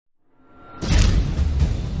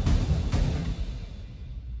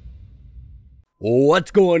What's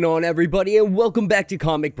going on, everybody, and welcome back to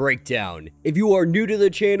Comic Breakdown. If you are new to the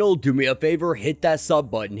channel, do me a favor, hit that sub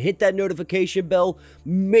button, hit that notification bell,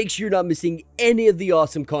 make sure you're not missing any of the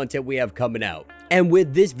awesome content we have coming out. And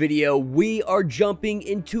with this video, we are jumping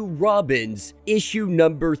into Robin's issue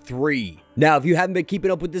number 3. Now, if you haven't been keeping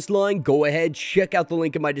up with this line, go ahead, check out the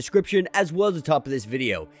link in my description as well as the top of this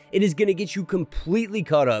video. It is going to get you completely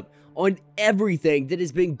caught up on everything that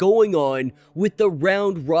has been going on with the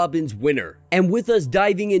Round Robin's winner. And with us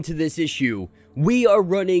diving into this issue, we are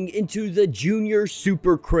running into the junior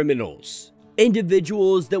super criminals.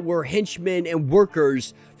 Individuals that were henchmen and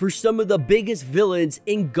workers for some of the biggest villains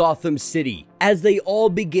in Gotham City, as they all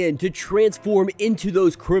begin to transform into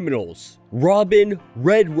those criminals. Robin,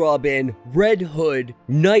 Red Hood,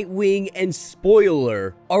 Nightwing, and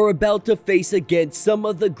Spoiler are about to face against some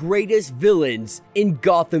of the greatest villains in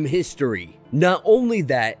Gotham history. Not only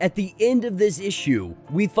that, at the end of this issue,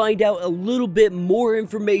 we find out a little bit more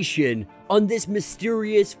information on this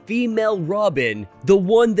mysterious female Robin, the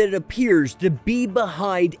one that appears to be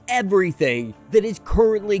behind everything that is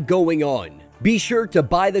currently going on. Be sure to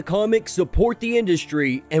buy the comic, support the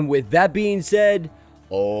industry, and with that being said,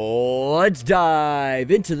 let's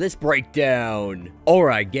dive into this breakdown.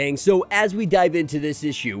 Alright gang, so as we dive into this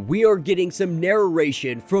issue, we are getting some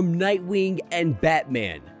narration from Nightwing and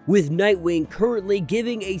Batman, with Nightwing currently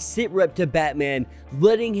giving a sitrep to Batman,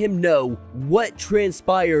 letting him know what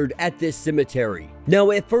transpired at this cemetery.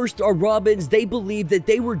 Now, at first, our Robins, they believed that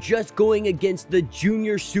they were just going against the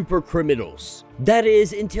junior super criminals. That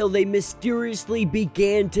is, until they mysteriously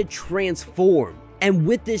began to transform. And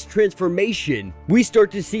with this transformation, we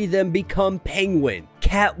start to see them become Penguin,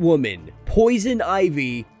 Catwoman, Poison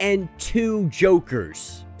Ivy, and 2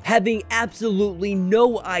 Jokers, having absolutely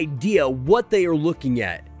no idea what they are looking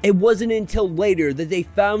at. It wasn't until later that they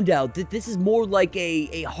found out that this is more like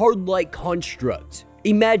a hard light construct.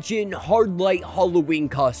 Imagine hard light Halloween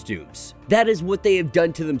costumes. That is what they have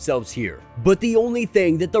done to themselves here. But the only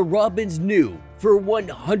thing that the Robins knew for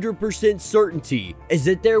 100% certainty is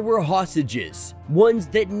that there were hostages, ones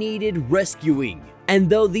that needed rescuing. And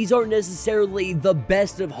though these aren't necessarily the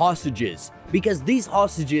best of hostages, because these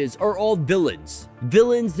hostages are all villains.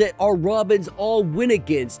 Villains that our Robins all win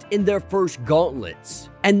against in their first gauntlets.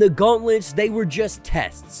 And the gauntlets, they were just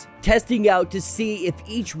tests. Testing out to see if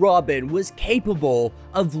each Robin was capable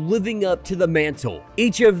of living up to the mantle.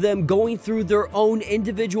 Each of them going through their own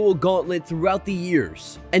individual gauntlet throughout the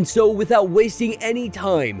years. And so without wasting any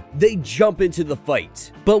time, they jump into the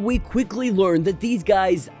fight. But we quickly learn that these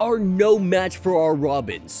guys are no match for our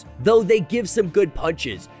Robins. Though they give some good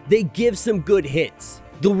punches, they give some good hits.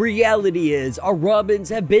 The reality is, our Robins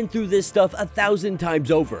have been through this stuff 1,000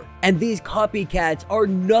 times over, and these copycats are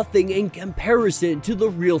nothing in comparison to the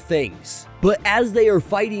real things. But as they are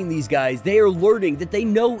fighting these guys, they are learning that they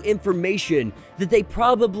know information that they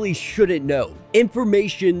probably shouldn't know.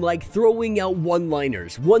 Information like throwing out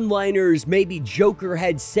one-liners. One-liners maybe Joker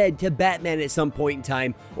had said to Batman at some point in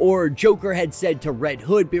time, or Joker had said to Red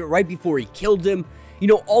Hood right before he killed him. You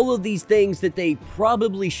know, all of these things that they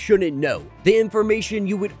probably shouldn't know. The information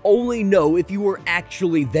you would only know if you were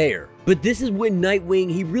actually there. But this is when Nightwing,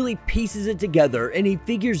 he really pieces it together and he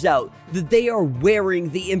figures out that they are wearing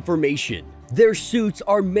the information. Their suits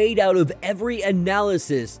are made out of every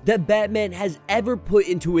analysis that Batman has ever put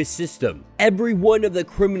into his system. Every one of the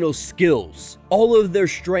criminal skills, all of their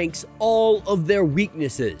strengths, all of their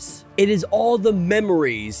weaknesses. It is all the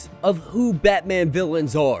memories of who Batman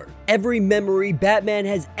villains are. Every memory Batman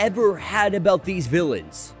has ever had about these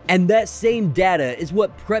villains. And that same data is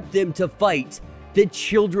what prepped them to fight the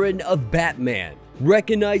children of Batman.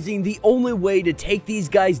 Recognizing the only way to take these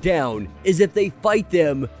guys down is if they fight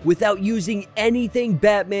them without using anything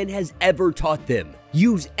Batman has ever taught them.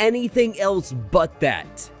 Use anything else but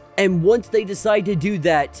that. And once they decide to do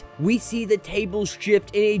that, we see the tables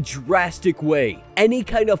shift in a drastic way. Any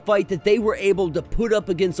kind of fight that they were able to put up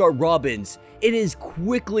against our Robins, it is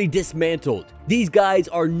quickly dismantled. These guys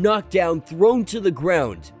are knocked down, thrown to the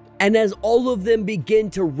ground. And as all of them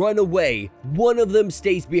begin to run away, one of them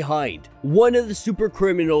stays behind. One of the super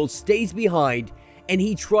criminals stays behind, and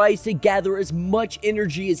he tries to gather as much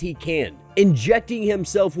energy as he can, injecting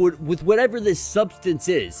himself with whatever this substance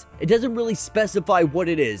is. It doesn't really specify what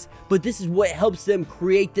it is, but this is what helps them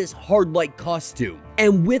create this hard light costume.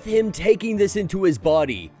 And with him taking this into his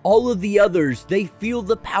body, all of the others, they feel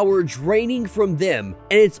the power draining from them,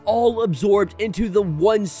 and it's all absorbed into the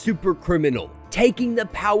one super criminal, taking the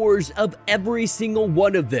powers of every single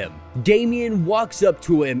one of them. Damian walks up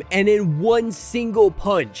to him and in one single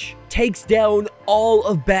punch takes down all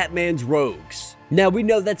of Batman's rogues. Now we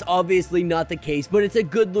know that's obviously not the case, but it's a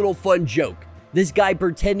good little fun joke. This guy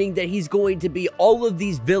pretending that he's going to be all of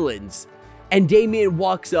these villains, and Damian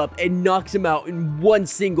walks up and knocks him out in one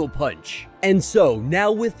single punch. And so,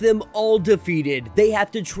 now with them all defeated, they have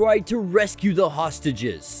to try to rescue the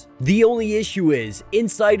hostages. The only issue is,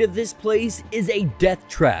 inside of this place is a death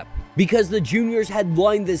trap, because the juniors had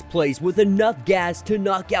lined this place with enough gas to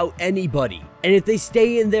knock out anybody. And if they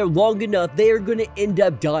stay in there long enough, they are going to end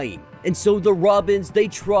up dying. And so the Robins, they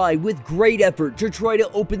try with great effort to try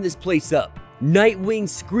to open this place up. Nightwing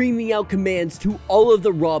screaming out commands to all of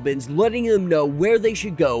the Robins, letting them know where they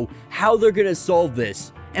should go, how they're gonna solve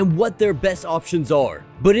this, and what their best options are.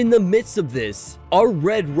 But in the midst of this, our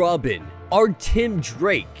Red Robin, our Tim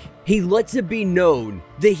Drake, he lets it be known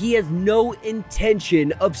that he has no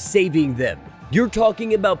intention of saving them. You're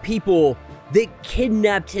talking about people that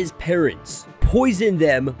kidnapped his parents, poisoned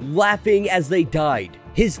them, laughing as they died.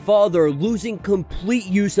 His father losing complete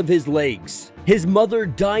use of his legs. His mother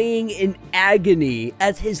dying in agony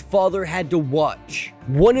as his father had to watch.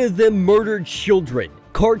 One of them murdered children.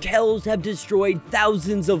 Cartels have destroyed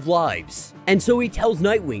thousands of lives. And so he tells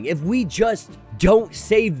Nightwing, if we just don't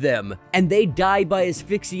save them and they die by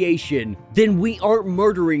asphyxiation, then we aren't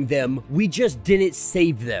murdering them, we just didn't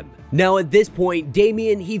save them. Now at this point,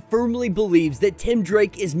 Damian, he firmly believes that Tim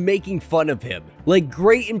Drake is making fun of him. Like,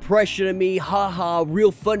 great impression of me, haha,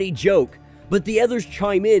 real funny joke. But the others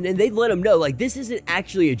chime in and they let him know, like, this isn't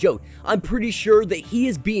actually a joke. I'm pretty sure that he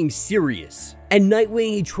is being serious. And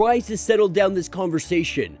Nightwing, he tries to settle down this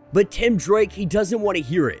conversation, but Tim Drake, he doesn't want to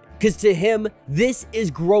hear it. Because to him, this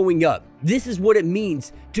is growing up. This is what it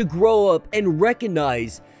means to grow up and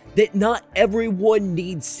recognize that not everyone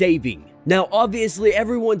needs saving. Now, obviously,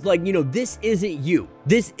 everyone's like, this isn't you.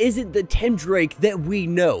 This isn't the Tim Drake that we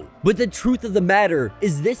know. But the truth of the matter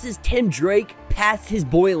is this is Tim Drake past his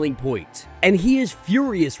boiling point. And he is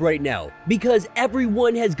furious right now because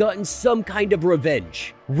everyone has gotten some kind of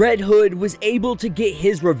revenge. Red Hood was able to get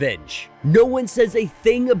his revenge. No one says a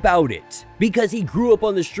thing about it because he grew up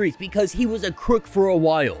on the streets, because he was a crook for a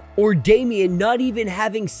while. Or Damian not even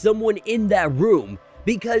having someone in that room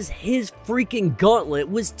because his freaking gauntlet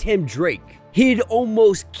was Tim Drake. He had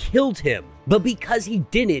almost killed him, but because he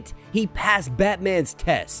didn't, he passed Batman's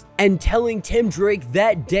test. And telling Tim Drake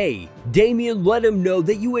that day, Damian let him know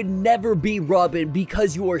that you would never be Robin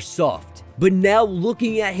because you are soft. But now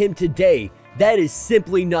looking at him today, that is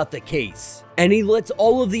simply not the case. And he lets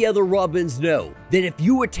all of the other Robins know that if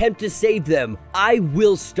you attempt to save them, I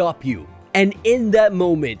will stop you. And in that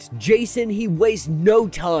moment, Jason, he wastes no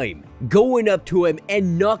time going up to him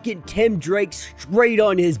and knocking Tim Drake straight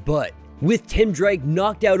on his butt. With Tim Drake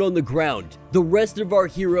knocked out on the ground, the rest of our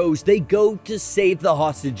heroes, they go to save the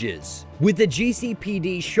hostages. With the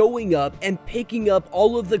GCPD showing up and picking up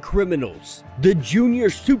all of the criminals. The junior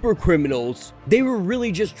super criminals, they were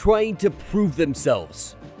really just trying to prove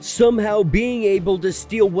themselves. Somehow being able to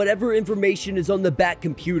steal whatever information is on the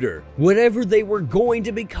Batcomputer. Whatever they were going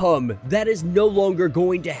to become, that is no longer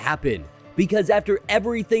going to happen. Because after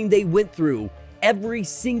everything they went through, every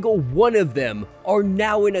single one of them are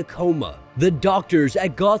now in a coma. The doctors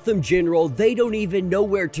at Gotham General, they don't even know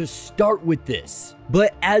where to start with this.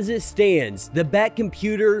 But as it stands, the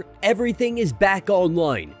Batcomputer, everything is back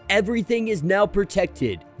online. Everything is now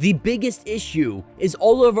protected. The biggest issue is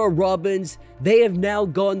all of our Robins, they have now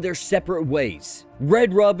gone their separate ways.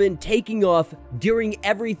 Red Robin taking off during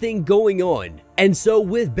everything going on. And so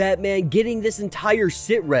with Batman getting this entire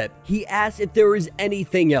sit rep, he asks if there is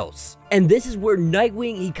anything else. And this is where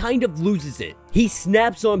Nightwing, he kind of loses it. He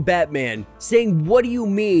snaps on Batman, saying, "What do you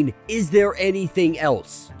mean, is there anything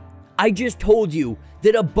else? I just told you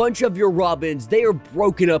that a bunch of your Robins, they are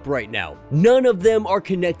broken up right now. None of them are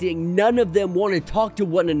connecting, none of them want to talk to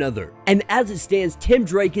one another. And as it stands, Tim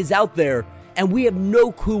Drake is out there, and we have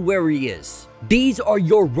no clue where he is. These are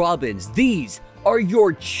your Robins, these are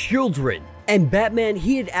your children." And Batman,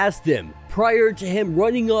 he had asked them, prior to him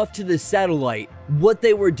running off to the satellite, what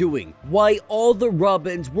they were doing, why all the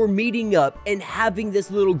Robins were meeting up and having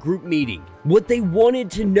this little group meeting. What they wanted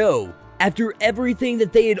to know, after everything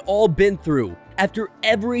that they had all been through, after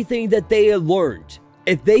everything that they had learned,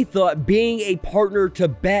 if they thought being a partner to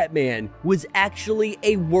Batman was actually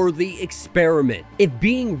a worthy experiment, if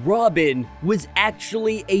being Robin was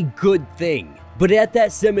actually a good thing. But at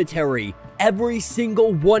that cemetery, every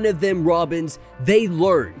single one of them Robins, they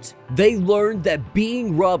learned that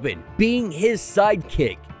being Robin, being his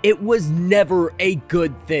sidekick, it was never a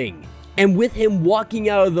good thing. And with him walking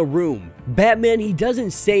out of the room, Batman, he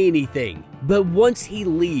doesn't say anything, but once he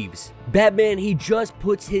leaves, Batman, he just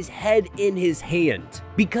puts his head in his hand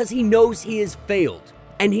because he knows he has failed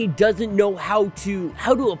and he doesn't know how to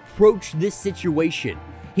approach this situation.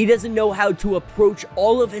 He doesn't know how to approach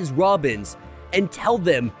all of his Robins and tell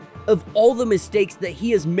them of all the mistakes that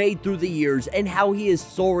he has made through the years and how he is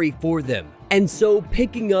sorry for them. And so,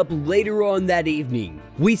 picking up later on that evening,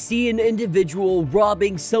 we see an individual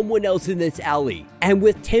robbing someone else in this alley. And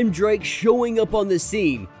with Tim Drake showing up on the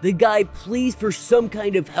scene, the guy pleads for some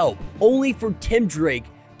kind of help, only for Tim Drake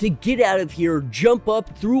to get out of here, jump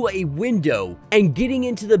up through a window, and getting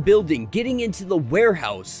into the building, getting into the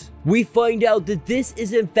warehouse. We find out that this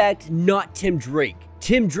is in fact not Tim Drake.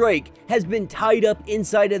 Tim Drake has been tied up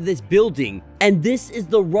inside of this building, and this is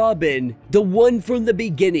the Robin, the one from the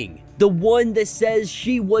beginning, the one that says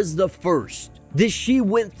she was the first, that she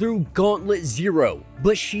went through Gauntlet 0,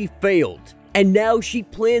 but she failed. And now she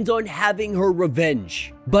plans on having her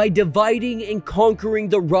revenge by dividing and conquering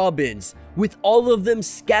the Robins. With all of them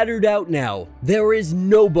scattered out now, there is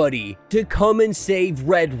nobody to come and save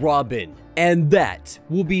Red Robin. And that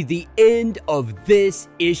will be the end of this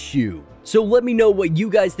issue. So let me know what you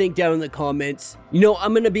guys think down in the comments. You know,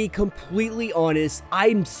 I'm gonna be completely honest,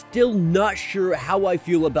 I'm still not sure how I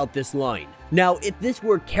feel about this line. Now, if this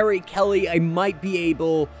were Carrie Kelly, I might be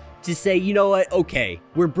able to say, you know what, okay,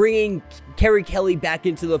 we're bringing Carrie Kelly back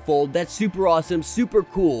into the fold. That's super awesome, super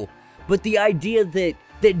cool. But the idea that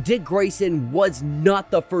Dick Grayson was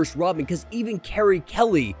not the first Robin, because even Carrie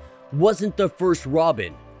Kelly wasn't the first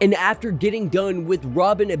Robin. And after getting done with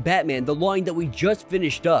Robin and Batman, the line that we just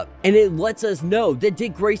finished up, and it lets us know that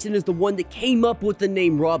Dick Grayson is the one that came up with the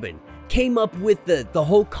name Robin, came up with the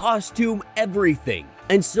whole costume, everything.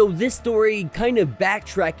 And so this story kind of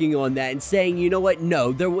backtracking on that and saying, you know what,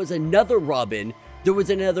 no, there was another Robin, there was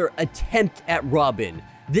another attempt at Robin.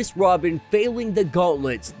 This Robin failing the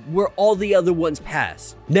gauntlets where all the other ones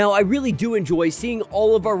passed. Now, I really do enjoy seeing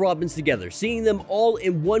all of our Robins together, seeing them all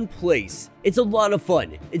in one place. It's a lot of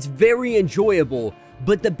fun. It's very enjoyable,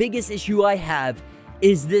 but the biggest issue I have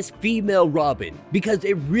is this female Robin, because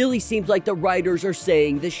it really seems like the writers are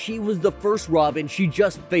saying that she was the first Robin, she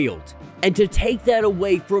just failed. And to take that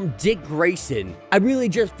away from Dick Grayson, I really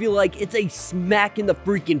just feel like it's a smack in the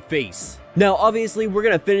freaking face. Now, obviously, we're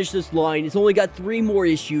gonna finish this line. It's only got 3 more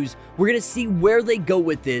issues. We're gonna see where they go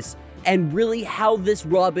with this and really how this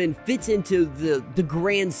Robin fits into the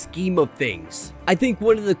grand scheme of things. I think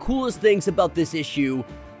one of the coolest things about this issue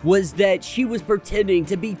was that she was pretending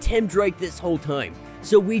to be Tim Drake this whole time.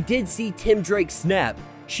 So we did see Tim Drake snap.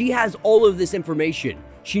 She has all of this information.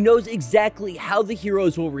 She knows exactly how the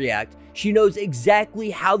heroes will react. She knows exactly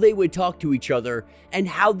how they would talk to each other and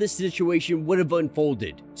how this situation would have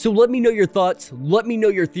unfolded. So let me know your thoughts. Let me know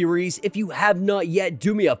your theories. If you have not yet,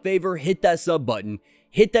 do me a favor, hit that sub button,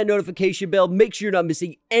 hit that notification bell, make sure you're not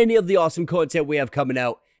missing any of the awesome content we have coming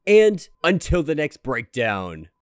out. And until the next breakdown.